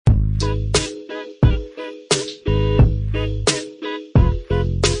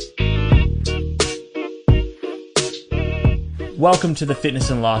Welcome to the Fitness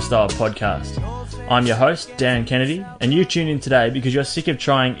and Lifestyle Podcast. I'm your host, Dan Kennedy, and you tune in today because you're sick of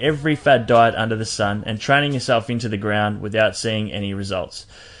trying every fad diet under the sun and training yourself into the ground without seeing any results.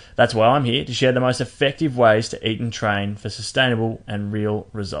 That's why I'm here to share the most effective ways to eat and train for sustainable and real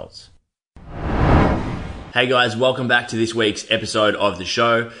results. Hey guys, welcome back to this week's episode of the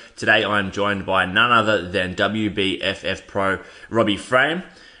show. Today I'm joined by none other than WBFF pro Robbie Frame.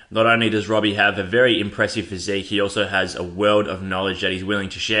 Not only does Robbie have a very impressive physique, he also has a world of knowledge that he's willing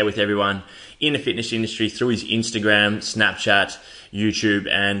to share with everyone in the fitness industry through his Instagram, Snapchat, YouTube,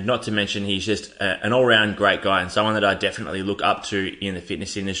 and not to mention he's just an all-round great guy and someone that I definitely look up to in the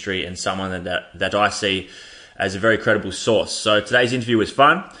fitness industry and someone that I see as a very credible source. So today's interview was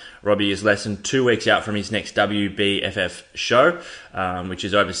fun. Robbie is less than 2 weeks out from his next WBFF show, which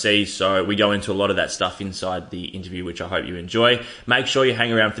is overseas. So we go into a lot of that stuff inside the interview, which I hope you enjoy. Make sure you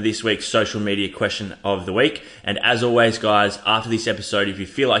hang around for this week's social media question of the week. And as always, guys, after this episode, if you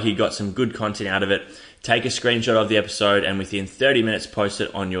feel like you got some good content out of it, take a screenshot of the episode and within 30 minutes post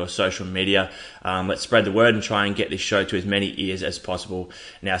it on your social media. Let's spread the word and try and get this show to as many ears as possible.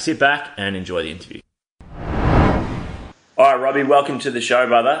 Now sit back and enjoy the interview. All right, Robbie, welcome to the show,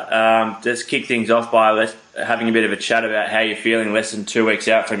 brother. Just kick things off by having a bit of a chat about how you're feeling less than 2 weeks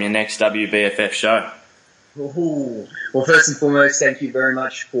out from your next WBFF show. Ooh. Well, first and foremost, thank you very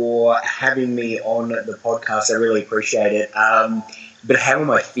much for having me on the podcast. I really appreciate it. But how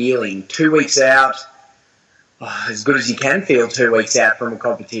am I feeling? 2 weeks out, as good as you can feel 2 weeks out from a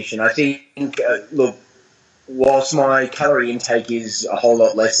competition. I think, look, whilst my calorie intake is a whole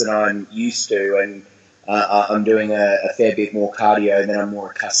lot less than I'm used to, and I'm doing a fair bit more cardio than I'm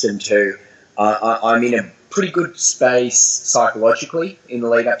more accustomed to, I'm in a pretty good space psychologically in the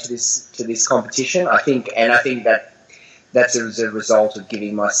lead up to this competition. I think that's as a result of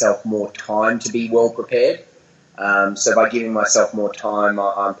giving myself more time to be well prepared. So by giving myself more time,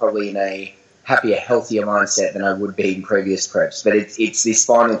 I'm probably in a happier, healthier mindset than I would be in previous preps. But it's this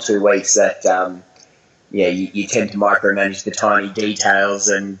final 2 weeks that you tend to micromanage the tiny details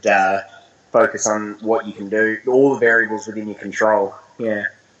and focus on what you can do, all the variables within your control. Yeah,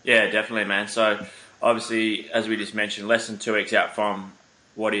 definitely, man. So obviously, as we just mentioned, less than 2 weeks out from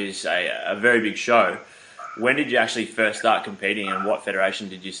what is a very big show. When did you actually first start competing and what federation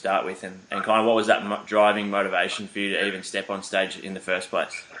did you start with, and kind of what was that driving motivation for you to even step on stage in the first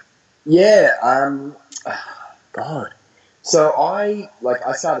place? God. So I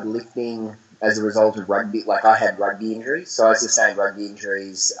started lifting as a result of rugby. Like, I had rugby injuries, so I sustained rugby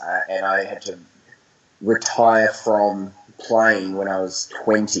injuries, and I had to retire from playing when I was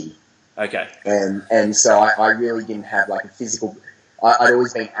 20. Okay. And so I really didn't have like a physical. I'd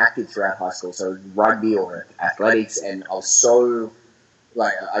always been active throughout high school, so rugby or athletics, and I was so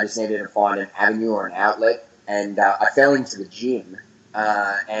I just needed to find an avenue or an outlet, and I fell into the gym,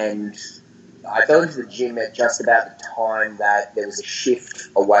 and I fell into the gym at just about the time that there was a shift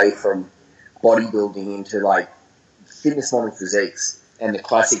away from bodybuilding into like fitness model physiques, and the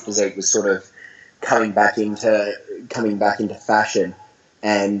classic physique was sort of coming back into fashion.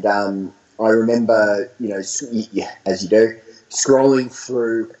 And I remember, as you do, scrolling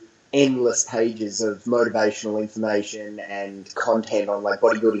through endless pages of motivational information and content on like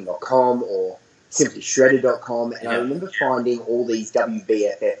bodybuilding.com or simply shredded.com, and I remember finding all these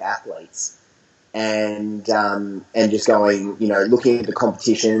WBFF athletes and just going, looking at the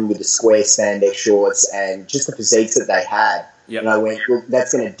competition with the square spandex shorts and just the physiques that they had. Yep. And I went, well,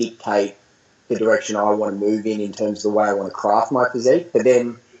 that's going to dictate the direction I want to move in terms of the way I want to craft my physique. But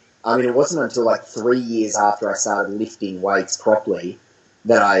then, it wasn't until like 3 years after I started lifting weights properly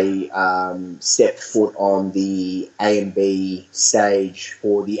that I stepped foot on the A&B stage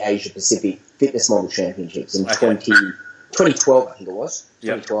for the Asia Pacific Fitness Model Championships in 2012, I think it was.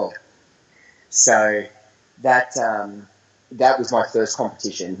 Yep. 2012. So that was my first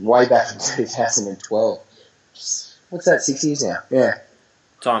competition way back in 2012. What's that, 6 years now? Yeah.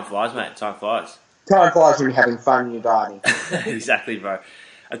 Time flies, mate. Time flies. Time flies when you're having fun and you're dieting. Exactly, bro.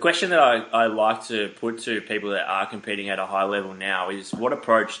 A question that I like to put to people that are competing at a high level now is, what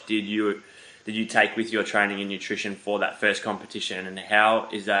approach did you take with your training and nutrition for that first competition, and how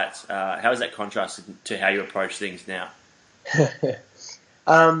is that contrasted to how you approach things now?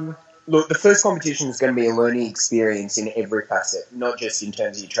 Look, the first competition is going to be a learning experience in every facet, not just in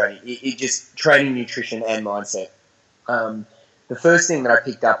terms of your training. It just training, nutrition, and mindset. The first thing that I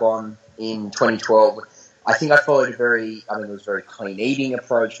picked up on in 2012, I think I followed it was a very clean eating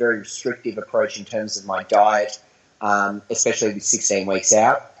approach, very restrictive approach in terms of my diet, especially with 16 weeks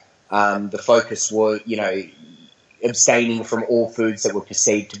out. The focus was, abstaining from all foods that were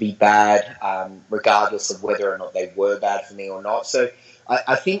perceived to be bad, regardless of whether or not they were bad for me or not. So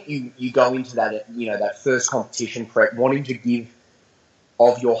I think you go into that, that first competition prep wanting to give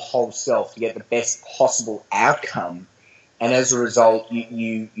of your whole self to get the best possible outcome. And as a result,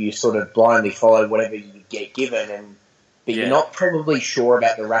 you sort of blindly follow whatever you get given, but you're not probably sure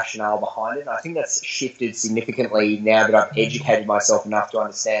about the rationale behind it. And I think that's shifted significantly now that I've educated myself enough to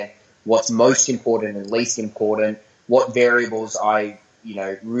understand what's most important and least important, what variables I,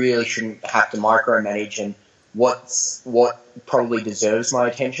 really shouldn't have to micromanage, and what probably deserves my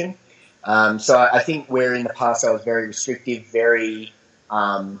attention. So I think where in the past I was very restrictive, very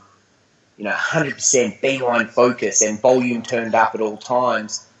 100% beeline focus and volume turned up at all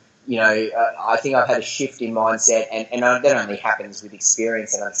times. I think I've had a shift in mindset, and that only happens with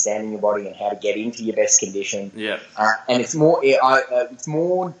experience and understanding your body and how to get into your best condition. Yeah. And it's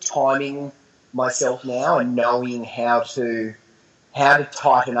more timing myself now and knowing how to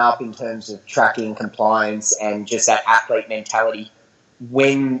tighten up in terms of tracking, compliance, and just that athlete mentality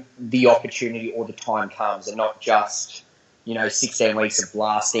when the opportunity or the time comes, and not just 16 weeks of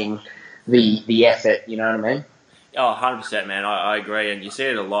blasting the effort. You know what I mean? Oh, 100%, man. I agree, and you see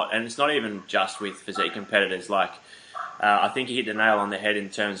it a lot. And it's not even just with physique competitors. Like, I think you hit the nail on the head in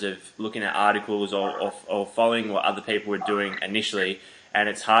terms of looking at articles or following what other people were doing initially, and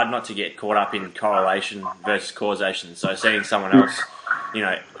it's hard not to get caught up in correlation versus causation. So seeing someone else,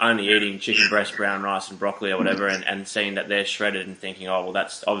 only eating chicken breast, brown rice and broccoli or whatever, and seeing that they're shredded and thinking, oh, well,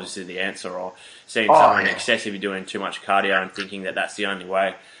 that's obviously the answer, or seeing someone excessively doing too much cardio and thinking that that's the only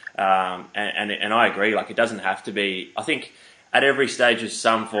way. And I agree, like, it doesn't have to be. I think at every stage of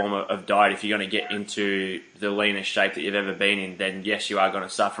some form of diet, if you're going to get into the leanest shape that you've ever been in, then yes, you are going to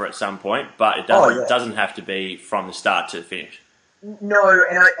suffer at some point, but it doesn't have to be from the start to the finish. No,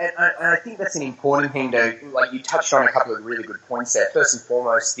 and I think that's an important thing to, like, you touched on a couple of really good points there. First and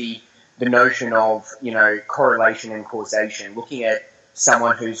foremost, the notion of, correlation and causation, looking at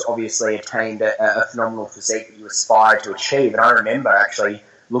someone who's obviously attained a phenomenal physique that you aspire to achieve. And I remember actually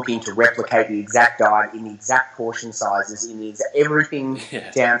looking to replicate the exact diet in the exact portion sizes, in the everything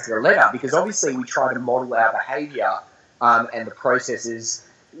down to the letter, because obviously we try to model our behaviour and the processes.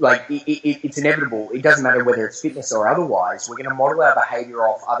 Like, it's inevitable. It doesn't matter whether it's fitness or otherwise. We're going to model our behaviour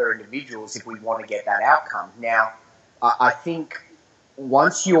off other individuals if we want to get that outcome. Now, I think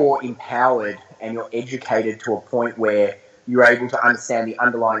once you're empowered and you're educated to a point where you're able to understand the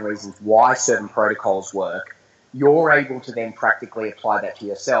underlying reasons why certain protocols work, you're able to then practically apply that to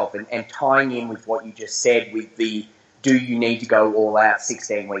yourself. And tying in with what you just said with the, do you need to go all out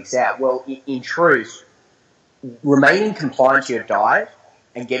 16 weeks out? Well, in truth, remaining compliant to your diet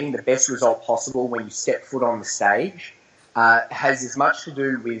and getting the best result possible when you step foot on the stage has as much to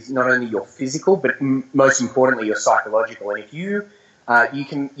do with not only your physical, but most importantly, your psychological. And if you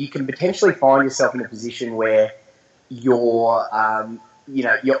can potentially find yourself in a position where you're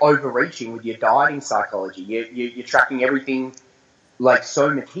overreaching with your dieting psychology. You're tracking everything like so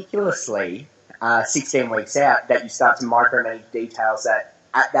meticulously 16 weeks out that you start to micromanage details that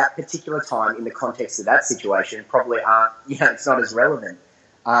at that particular time in the context of that situation probably aren't, it's not as relevant.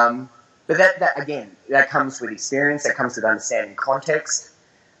 But that again, that comes with experience, that comes with understanding context,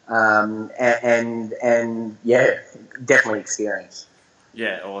 and definitely experience.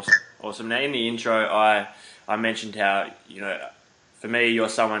 Yeah, awesome. Now, in the intro, I mentioned how, for me, you're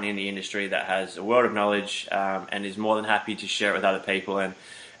someone in the industry that has a world of knowledge and is more than happy to share it with other people. And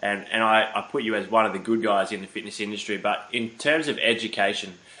I put you as one of the good guys in the fitness industry. But in terms of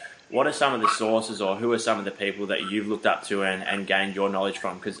education, what are some of the sources, or who are some of the people that you've looked up to and gained your knowledge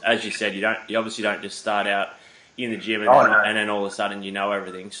from? Because as you said, you obviously don't just start out in the gym and then all of a sudden you know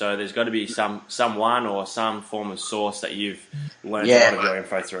everything. So there's got to be someone or some form of source that you've learned a lot of your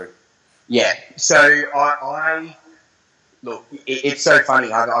info through. Yeah. So I look, it's so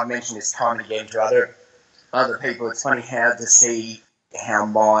funny. I've mentioned this time and again to other people. It's funny how to see how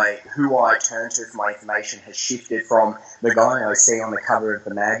who I turn to for my information has shifted from the guy I see on the cover of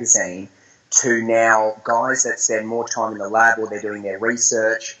the magazine to now guys that spend more time in the lab or they're doing their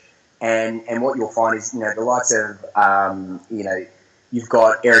research. And what you'll find is, the likes of, you've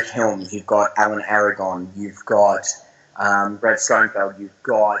got Eric Helms, you've got Alan Aragon, you've got Brad Schoenfeld, you've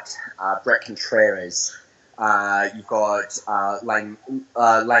got Brett Contreras, you've got Lane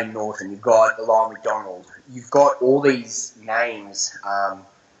Norton, you've got Lyle McDonald. You've got all these names,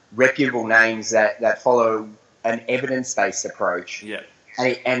 reputable names that follow an evidence-based approach. Yeah.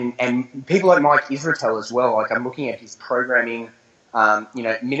 And people like Mike Israetel as well. Like, I'm looking at his programming,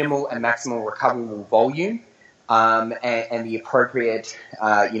 minimal and maximal recoverable volume. and the appropriate,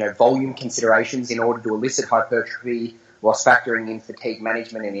 volume considerations in order to elicit hypertrophy whilst factoring in fatigue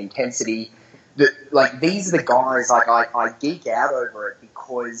management and intensity. These are the guys, I geek out over it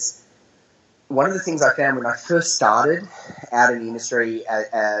because one of the things I found when I first started out in the industry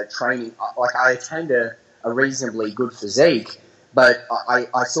training, I attained a reasonably good physique, but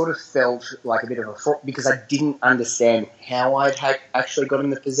I sort of felt like a bit of a fraud because I didn't understand how I'd actually got in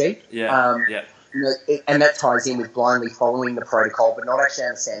the physique. And that ties in with blindly following the protocol, but not actually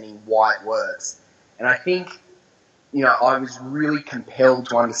understanding why it works. And I think, I was really compelled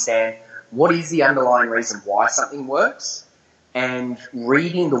to understand what is the underlying reason why something works, and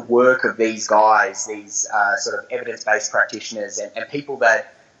reading the work of these guys, these sort of evidence-based practitioners and people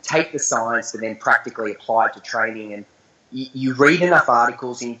that take the science and then practically apply it to training. And you read enough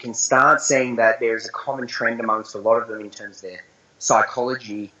articles and you can start seeing that there's a common trend amongst a lot of them in terms of their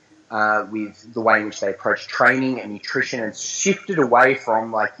psychology with the way in which they approach training and nutrition, and shifted away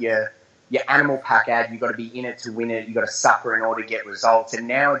from your animal pack ad, you've got to be in it to win it, you've got to suffer in order to get results. And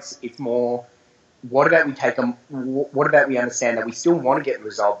now it's more, what about we understand that we still want to get the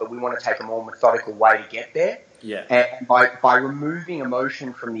result, but we want to take a more methodical way to get there? Yeah. And by removing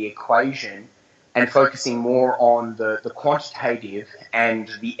emotion from the equation and focusing more on the quantitative and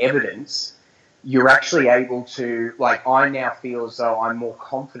the evidence, you're actually able to, I now feel as though I'm more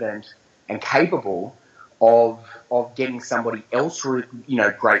confident and capable of getting somebody else,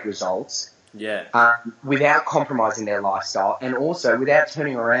 great results. Yeah. Without compromising their lifestyle, and also without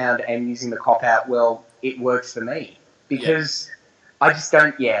turning around and using the cop-out, well, it works for me. Because I just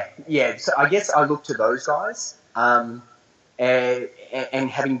don't, So I guess I look to those guys, and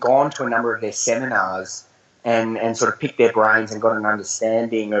having gone to a number of their seminars and sort of picked their brains and got an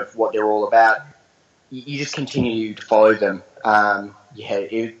understanding of what they're all about, you just continue to follow them. Those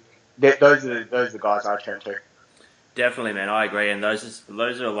are the guys I turn to. Definitely, man. I agree, and those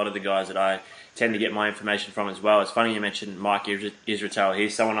are a lot of the guys that I tend to get my information from as well. It's funny you mentioned Mike Israetel.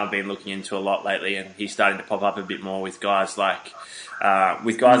 He's someone I've been looking into a lot lately, and he's starting to pop up a bit more with guys like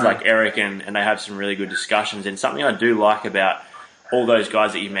Eric, and they have some really good discussions. And something I do like about all those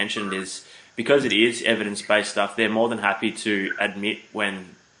guys that you mentioned is because it is evidence-based stuff, they're more than happy to admit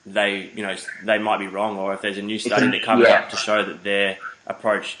when they might be wrong, or if there's a new study that comes up to show that their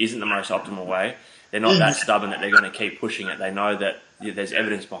approach isn't the most optimal way. They're not that stubborn that they're going to keep pushing it. They know that there's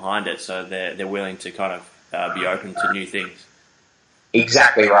evidence behind it, so they're willing to kind of be open to new things.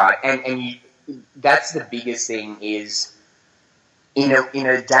 Exactly right, and that's the biggest thing is in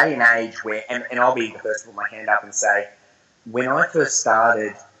a day and age where, and I'll be the first to put my hand up and say, when I first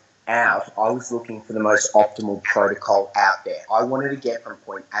started out, I was looking for the most optimal protocol out there. I wanted to get from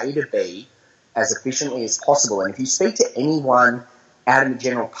point A to B as efficiently as possible, and if you speak to anyone out in the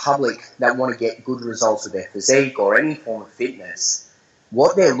general public that want to get good results with their physique or any form of fitness,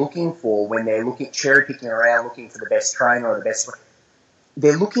 what they're looking for when they're cherry picking around, looking for the best trainer or the best,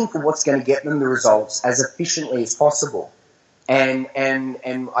 they're looking for what's going to get them the results as efficiently as possible. And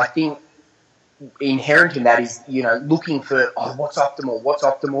I think inherent in that is, looking for, what's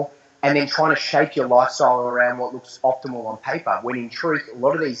optimal, and then trying to shape your lifestyle around what looks optimal on paper, when in truth, a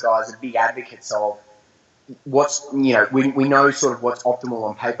lot of these guys are big advocates of what's, we know sort of what's optimal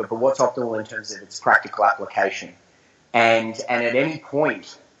on paper, but what's optimal in terms of its practical application. And at any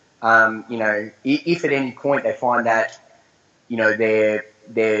point, if at any point they find that,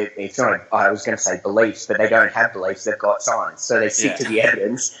 it's not, I was going to say beliefs, but they don't have beliefs, they've got science. So they stick to the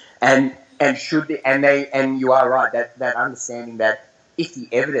evidence and you are right, that understanding that if the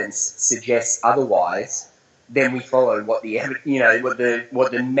evidence suggests otherwise, then we follow what the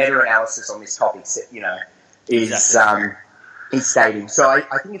what the meta-analysis on this topic is stating. So I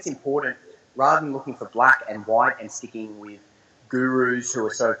think it's important, rather than looking for black and white and sticking with gurus who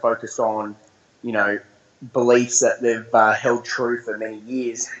are so focused on beliefs that they've held true for many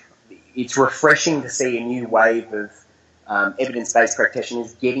years, it's refreshing to see a new wave of evidence-based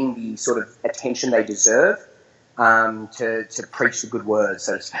practitioners getting the sort of attention they deserve to preach the good word,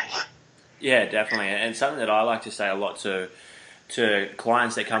 so to speak. Yeah, definitely. And something that I like to say a lot to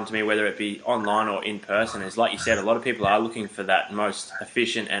clients that come to me, whether it be online or in person, is like you said, a lot of people are looking for that most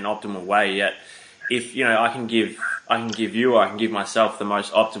efficient and optimal way. Yet, if I can give myself the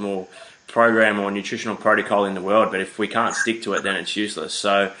most optimal program or nutritional protocol in the world, but if we can't stick to it, then it's useless.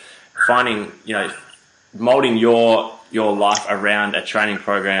 So, finding molding your life around a training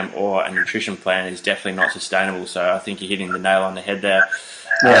program or a nutrition plan is definitely not sustainable. So I think you're hitting the nail on the head there.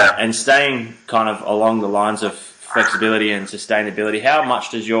 Yeah. And staying kind of along the lines of flexibility and sustainability, how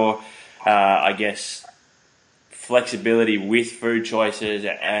much does your, flexibility with food choices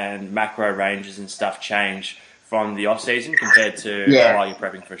and macro ranges and stuff change from the off season compared to while you're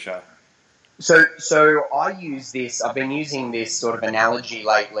prepping for a show? So I use this. I've been using this sort of analogy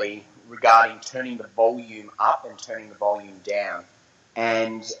lately regarding turning the volume up and turning the volume down.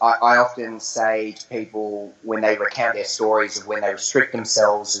 And I often say to people when they recount their stories of when they restrict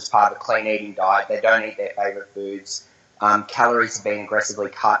themselves as part of a clean eating diet, they don't eat their favourite foods, calories have been aggressively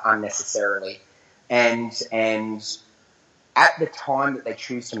cut unnecessarily, and at the time that they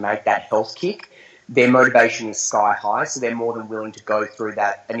choose to make that health kick, their motivation is sky high, so they're more than willing to go through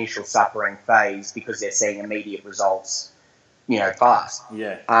that initial suffering phase because they're seeing immediate results, fast.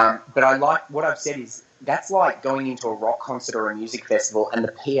 Yeah. But I like what I've said is that's like going into a rock concert or a music festival and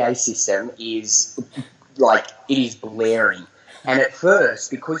the PA system is like, it is blaring. And at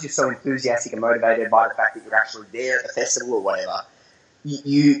first, because you're so enthusiastic and motivated by the fact that you're actually there at the festival or whatever,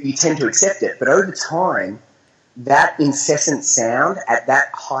 you tend to accept it. But over time, that incessant sound at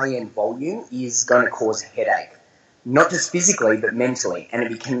that high-end volume is going to cause a headache, not just physically but mentally, and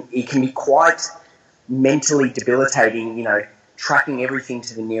it can be quite mentally debilitating. Tracking everything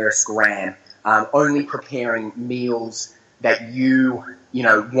to the nearest gram, only preparing meals that you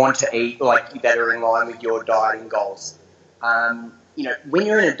want to eat, like that are in line with your dieting goals. When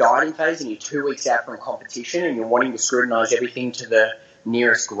you're in a dieting phase and you're 2 weeks out from competition and you're wanting to scrutinise everything to the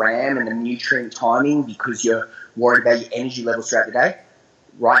nearest gram and the nutrient timing because you're worried about your energy levels throughout the day,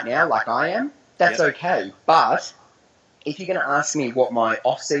 right now, like I am, that's okay. But if you're going to ask me what my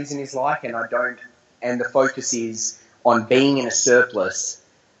off-season is like and the focus is on being in a surplus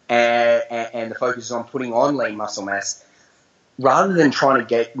and the focus is on putting on lean muscle mass, rather than trying to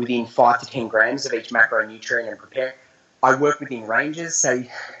get within 5 to 10 grams of each macronutrient and prepare, I work within ranges, say,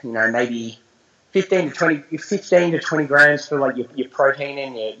 maybe 15 to 20 grams for like your protein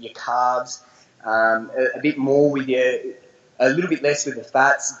and your carbs, a bit more with a little bit less with the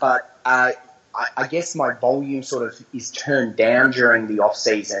fats, but I guess my volume sort of is turned down during the off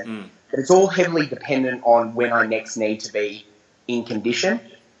season. But it's all heavily dependent on when I next need to be in condition.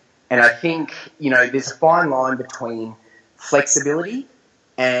 And I think, there's a fine line between flexibility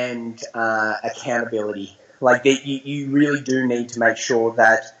and accountability. Like, you really do need to make sure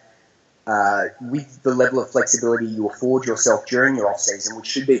that with the level of flexibility you afford yourself during your off-season, which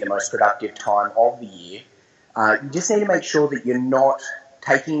should be the most productive time of the year, you just need to make sure that you're not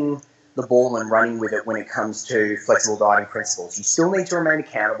taking the ball and running with it when it comes to flexible dieting principles. You still need to remain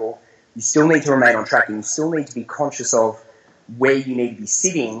accountable. You still need to remain on track, and you still need to be conscious of where you need to be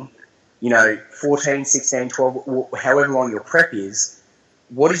sitting, 14, 16, 12, however long your prep is.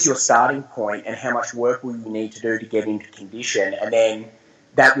 What is your starting point and how much work will you need to do to get into condition? And then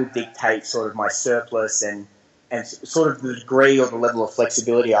that will dictate sort of my surplus and sort of the degree or the level of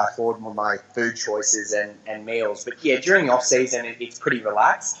flexibility I afford with my food choices and meals. But yeah, during the off season, it's pretty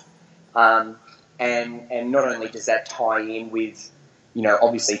relaxed. And not only does that tie in with,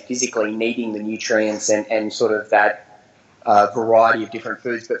 obviously physically needing the nutrients and sort of that variety of different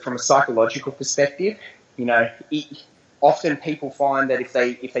foods, but from a psychological perspective, often people find that if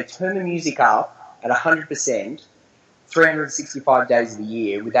they turn the music up at 100%, 365 days of the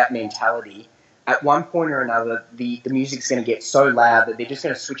year with that mentality, at one point or another, the music's going to get so loud that they're just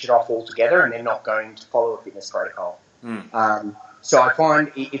going to switch it off altogether and they're not going to follow a fitness protocol. So I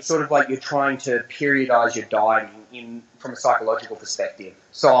find it's sort of like you're trying to periodize your dieting from a psychological perspective.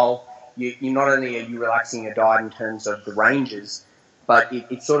 So you not only are you relaxing your diet in terms of the ranges, but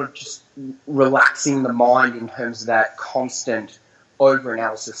it's sort of just relaxing the mind in terms of that constant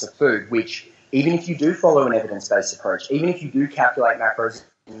over-analysis of food, which even if you do follow an evidence-based approach, even if you do calculate macros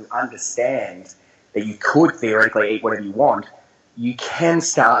and you understand that you could theoretically eat whatever you want, you can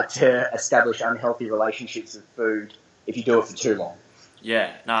start to establish unhealthy relationships with food if you do it for too long.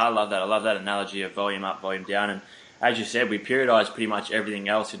 Yeah, no, I love that. I love that analogy of volume up, volume down. And as you said, we periodise pretty much everything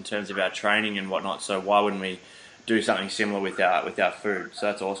else in terms of our training and whatnot. So why wouldn't we do something similar with our food? So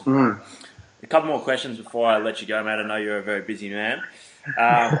that's awesome. A couple more questions before I let you go, mate. I know you're a very busy man.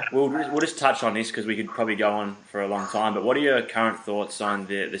 We'll just touch on this because we could probably go on for a long time. But what are your current thoughts on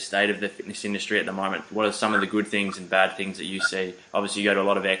the state of the fitness industry at the moment? What are some of the good things and bad things that you see? Obviously, you go to a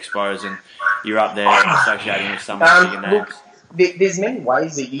lot of expos and you're up there associating with some of the bigger names. Look, there's many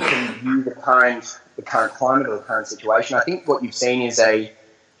ways that you can view the current climate or the current situation. I think what you've seen is a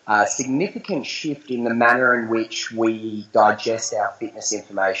significant shift in the manner in which we digest our fitness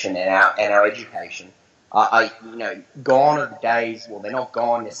information and our education. Gone are the days, well, they're not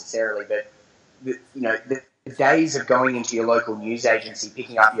gone necessarily, but the days of going into your local news agency,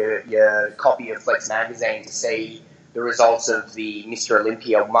 picking up your copy of Flex magazine to see the results of the Mr.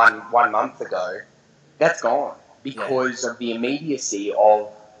 Olympia one month ago, that's gone because of the immediacy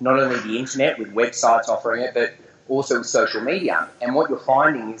of not only the internet with websites offering it, but also with social media. And what you're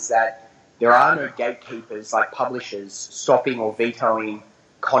finding is that there are no gatekeepers like publishers stopping or vetoing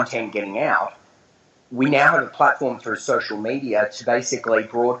content getting out. We now have a platform through social media to basically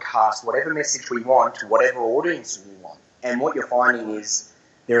broadcast whatever message we want to whatever audience we want. And what you're finding is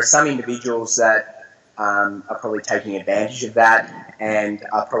there are some individuals that are probably taking advantage of that and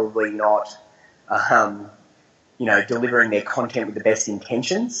are probably not, delivering their content with the best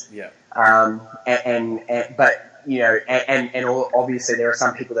intentions. Yeah. Obviously there are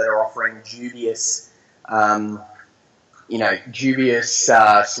some people that are offering dubious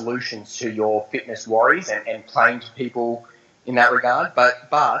solutions to your fitness worries and playing to people in that regard. But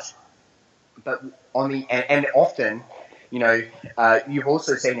on the and often, you've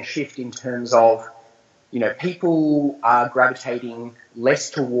also seen a shift in terms of, people are gravitating less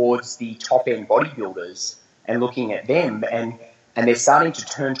towards the top end bodybuilders and looking at them, and they're starting to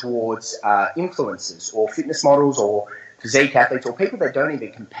turn towards influencers or fitness models or physique athletes or people that don't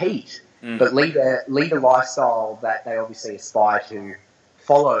even compete, but lead a lifestyle that they obviously aspire to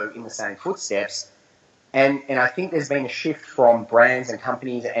follow in the same footsteps. And I think there's been a shift from brands and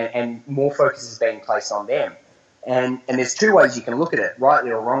companies, and more focus is being placed on them. And there's two ways you can look at it, rightly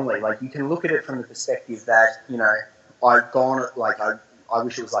or wrongly. Like, you can look at it from the perspective that, I've gone, I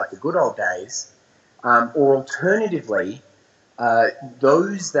wish it was like the good old days. Or alternatively,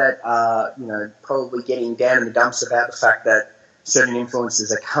 those that are, probably getting down in the dumps about the fact that certain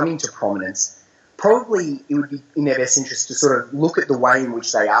influencers are coming to prominence, probably it would be in their best interest to sort of look at the way in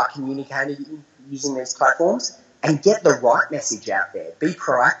which they are communicating using these platforms and get the right message out there. Be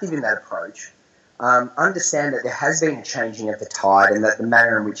proactive in that approach. Understand that there has been a changing of the tide and that the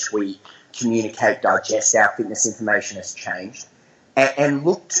manner in which we communicate, digest our fitness information has changed, and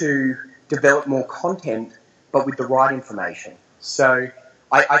look to develop more content, but with the right information. So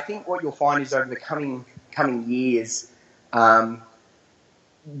I think what you'll find is over the coming years,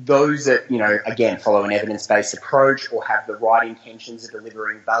 those that, again, follow an evidence-based approach or have the right intentions of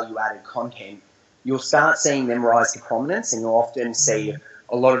delivering value-added content, you'll start seeing them rise to prominence, and you'll often see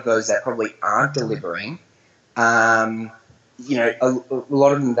a lot of those that probably aren't delivering, a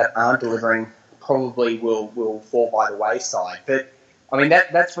lot of them that aren't delivering probably will fall by the wayside. But, I mean,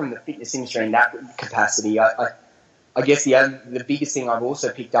 that's from the fitness industry in that capacity. I guess the biggest thing I've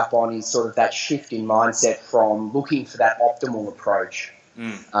also picked up on is sort of that shift in mindset from looking for that optimal approach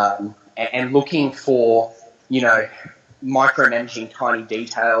and looking for, micromanaging tiny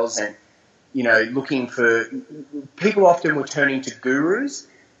details and, looking for people often were turning to gurus.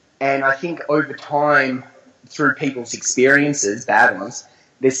 And I think over time, through people's experiences, bad ones,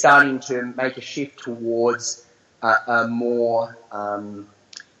 they're starting to make a shift towards a more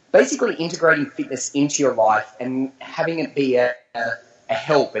basically integrating fitness into your life and having it be a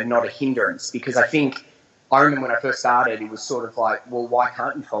help and not a hindrance. Because I remember when I first started, it was sort of like, well, why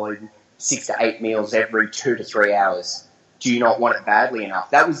can't you follow 6 to 8 meals every 2 to 3 hours? Do you not want it badly enough?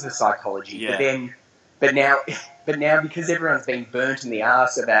 That was the psychology. Yeah. But now because everyone's been burnt in the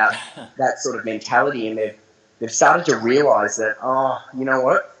arse about that sort of mentality, and they've started to realise that, you know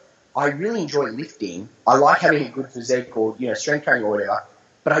what? I really enjoy lifting. I like having a good physique or, strength training or whatever,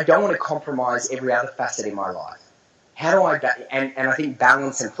 but I don't want to compromise every other facet in my life. How do I... And I think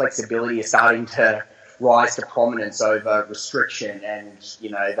balance and flexibility are starting to rise to prominence over restriction and,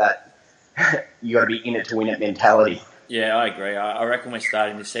 that you got to be in it to win it mentality. Yeah, I agree. I reckon we're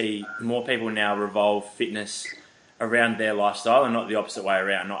starting to see more people now revolve fitness around their lifestyle and not the opposite way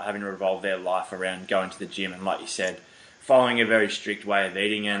around, not having to revolve their life around going to the gym and, like you said, following a very strict way of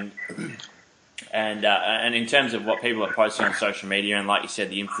eating. And in terms of what people are posting on social media, and like you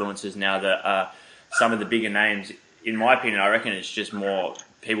said, the influencers now that are some of the bigger names, in my opinion, I reckon it's just more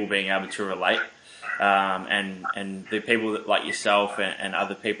people being able to relate. And the people that, like yourself and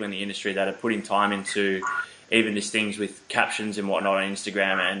other people in the industry that are putting time into even just things with captions and whatnot on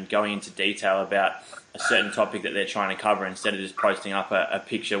Instagram and going into detail about a certain topic that they're trying to cover instead of just posting up a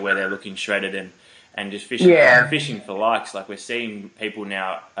picture where they're looking shredded and just fishing for likes. Like, we're seeing people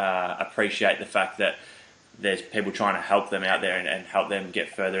now appreciate the fact that there's people trying to help them out there and help them get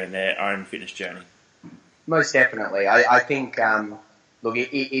further in their own fitness journey. Most definitely. I think, look,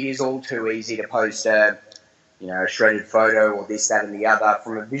 it is all too easy to post a shredded photo or this, that and the other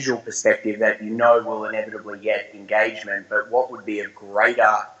from a visual perspective that will inevitably get engagement. But what would be a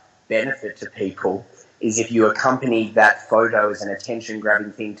greater benefit to people is if you accompany that photo as an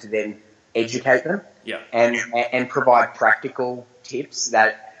attention-grabbing thing to then educate them and provide practical tips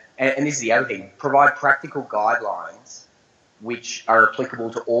that, and this is the other thing, provide practical guidelines which are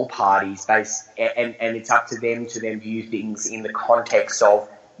applicable to all parties, and it's up to them to then view things in the context of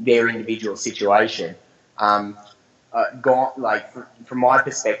their individual situation. From my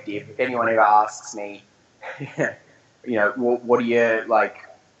perspective, if anyone ever asks me, what do you like?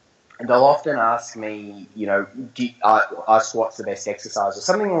 They'll often ask me, are squats the best exercise or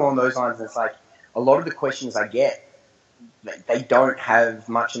something along those lines. And it's like a lot of the questions I get, they don't have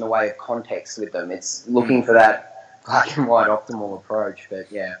much in the way of context with them. It's looking for that black and white optimal approach.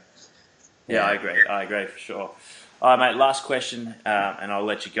 But yeah. Yeah, I agree for sure. All right, mate, last question, and I'll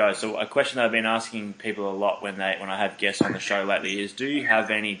let you go. So a question that I've been asking people a lot when I have guests on the show lately is, do you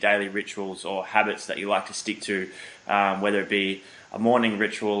have any daily rituals or habits that you like to stick to, whether it be a morning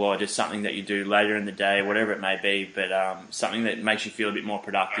ritual or just something that you do later in the day, whatever it may be, but something that makes you feel a bit more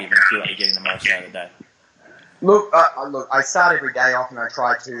productive and feel like you're getting the most out of the day? Look, I start every day off and I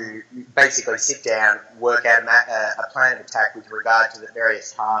try to basically sit down, work out a plan of attack with regard to the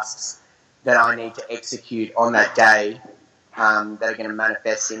various tasks that I need to execute on that day that are going to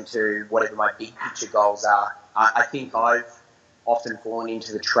manifest into whatever my big picture goals are. I think I've often fallen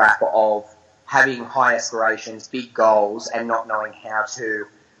into the trap of having high aspirations, big goals, and not knowing how to,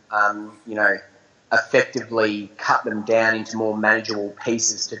 effectively cut them down into more manageable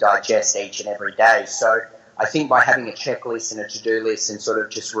pieces to digest each and every day. So I think by having a checklist and a to-do list and sort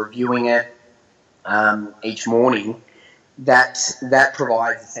of just reviewing it each morning, that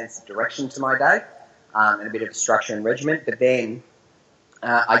provides a sense of direction to my day and a bit of structure and regiment. But then,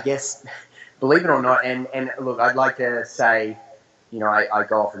 I guess, believe it or not, and look, I'd like to say, I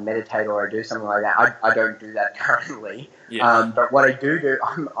go off and meditate or I do something like that. I don't do that currently. Yeah. But what I do,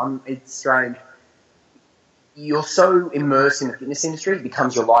 it's strange. You're so immersed in the fitness industry, it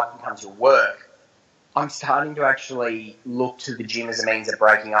becomes your life, it becomes your work. I'm starting to actually look to the gym as a means of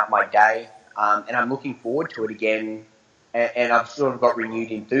breaking up my day, and I'm looking forward to it again. And I've sort of got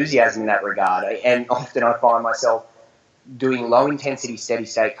renewed enthusiasm in that regard. And often I find myself doing low-intensity,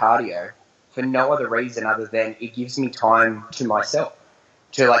 steady-state cardio for no other reason other than it gives me time to myself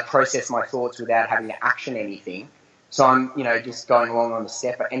to, process my thoughts without having to action anything. So I'm, just going along on the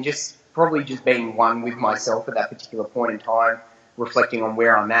step and just probably just being one with myself at that particular point in time, reflecting on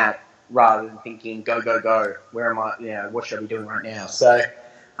where I'm at rather than thinking, go, go, go. Where am I? What should I be doing right now? So,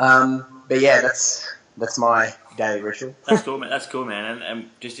 but yeah, that's my daily ritual. That's cool, man. And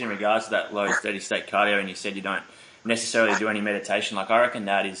just in regards to that low steady state cardio, and you said you don't necessarily do any meditation, I reckon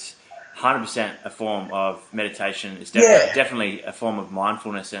that is 100% a form of meditation. It's definitely a form of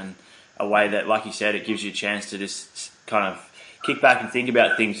mindfulness and a way that, like you said, it gives you a chance to just kind of kick back and think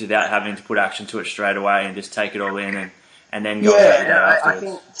about things without having to put action to it straight away and just take it all in and then go about your day afterwards. I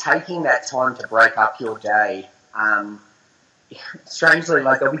think taking that time to break up your day, strangely,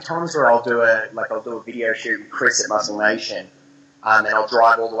 there'll be times where I'll do a video shoot with Chris at Muscle Nation, and I'll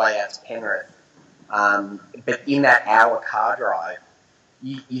drive all the way out to Penrith. But in that hour car drive,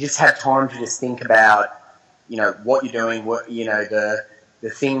 you just have time to just think about, what you're doing, the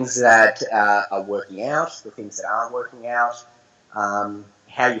things that are working out, the things that aren't working out,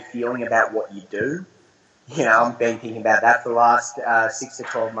 how you're feeling about what you do. I've been thinking about that for the last 6 to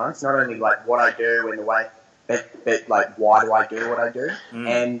 12 months, not only what I do and the way, but why do I do what I do?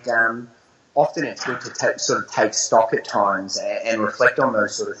 And often it's good to take stock at times and reflect on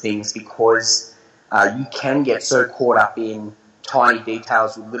those sort of things because you can get so caught up in tiny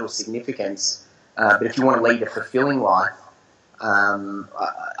details with little significance. But if you want to lead a fulfilling life,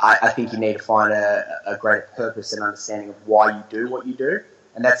 I think you need to find a greater purpose and understanding of why you do what you do.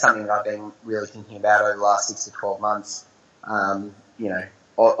 And that's something that I've been really thinking about over the last 6 to 12 months.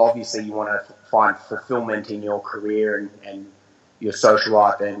 Obviously you want to find fulfillment in your career and your social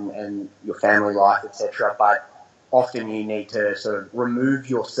life and your family life, etc. But often you need to sort of remove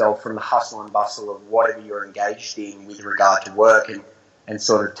yourself from the hustle and bustle of whatever you're engaged in with regard to work and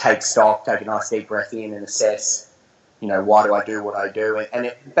sort of take stock, take a nice deep breath in and assess, why do I do what I do?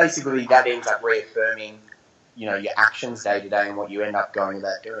 And basically that ends up reaffirming, your actions day to day and what you end up going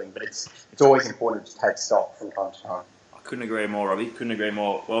about doing. But it's always important to take stock from time to time. Couldn't agree more, Robbie. Couldn't agree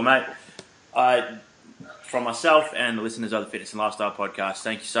more. Well, mate, from myself and the listeners of the Fitness and Lifestyle Podcast,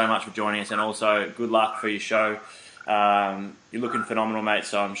 thank you so much for joining us, and also good luck for your show. You're looking phenomenal, mate,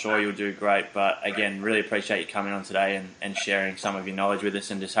 so I'm sure you'll do great. But again, really appreciate you coming on today and sharing some of your knowledge with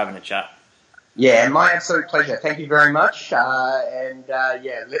us and just having a chat. Yeah, my absolute pleasure. Thank you very much. Let's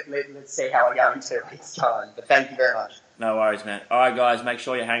see how I go in 2 weeks' time. But thank you very much. No worries, man. All right, guys, make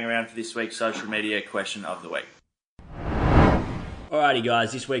sure you hang around for this week's social media question of the week. Alrighty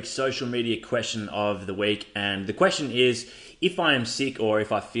guys, this week's social media question of the week, and the question is, if I am sick or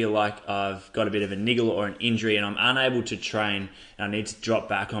if I feel like I've got a bit of a niggle or an injury and I'm unable to train and I need to drop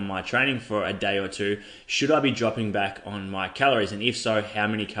back on my training for a day or two, should I be dropping back on my calories? And if so, how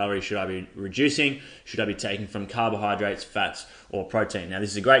many calories should I be reducing? Should I be taking from carbohydrates, fats, or protein? Now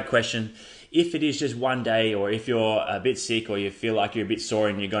this is a great question. If it is just one day, or if you're a bit sick or you feel like you're a bit sore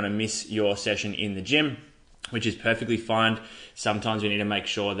and you're going to miss your session in the gym, which is perfectly fine. Sometimes we need to make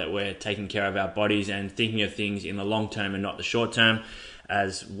sure that we're taking care of our bodies and thinking of things in the long term and not the short term,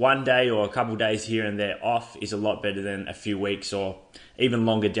 as one day or a couple of days here and there off is a lot better than a few weeks or even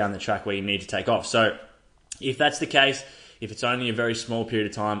longer down the track where you need to take off. So if that's the case, if it's only a very small period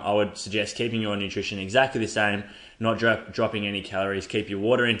of time, I would suggest keeping your nutrition exactly the same, not dropping any calories, keep your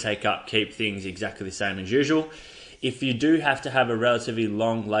water intake up, keep things exactly the same as usual. If you do have to have a relatively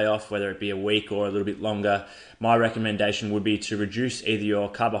long layoff, whether it be a week or a little bit longer, my recommendation would be to reduce either your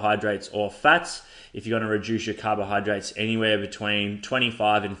carbohydrates or fats. If you're going to reduce your carbohydrates anywhere between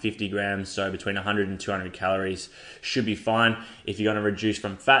 25 and 50 grams, so between 100 and 200 calories should be fine. If you're going to reduce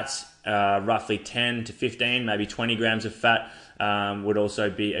from fats, roughly 10 to 15, maybe 20 grams of fat would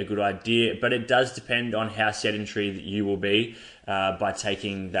also be a good idea. But it does depend on how sedentary that you will be by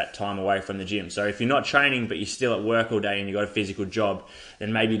taking that time away from the gym. So if you're not training but you're still at work all day and you've got a physical job,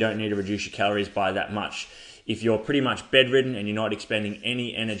 then maybe you don't need to reduce your calories by that much. If you're pretty much bedridden and you're not expending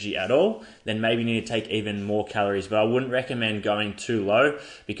any energy at all, then maybe you need to take even more calories. But I wouldn't recommend going too low,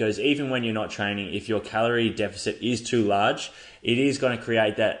 because even when you're not training, if your calorie deficit is too large, it is going to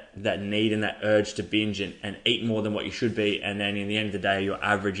create that need and that urge to binge and eat more than what you should be. And then in the end of the day, your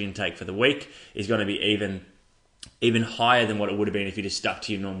average intake for the week is going to be even higher than what it would have been if you just stuck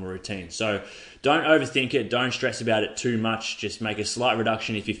to your normal routine. So don't overthink it. Don't stress about it too much. Just make a slight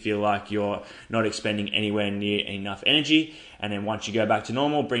reduction if you feel like you're not expending anywhere near enough energy. And then once you go back to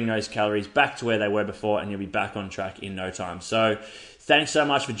normal, bring those calories back to where they were before and you'll be back on track in no time. So thanks so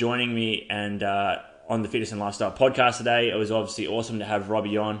much for joining me and on the Fitness and Lifestyle podcast today. It was obviously awesome to have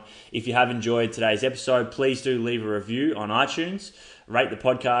Robbie on. If you have enjoyed today's episode, please do leave a review on iTunes. Rate the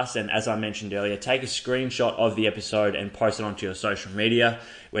podcast, and as I mentioned earlier, take a screenshot of the episode and post it onto your social media,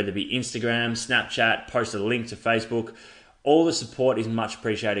 whether it be Instagram, Snapchat, post a link to Facebook. All the support is much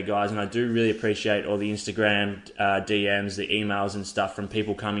appreciated, guys, and I do really appreciate all the Instagram DMs, the emails and stuff from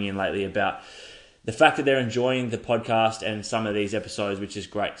people coming in lately about the fact that they're enjoying the podcast and some of these episodes, which is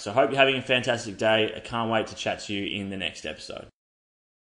great. So I hope you're having a fantastic day. I can't wait to chat to you in the next episode.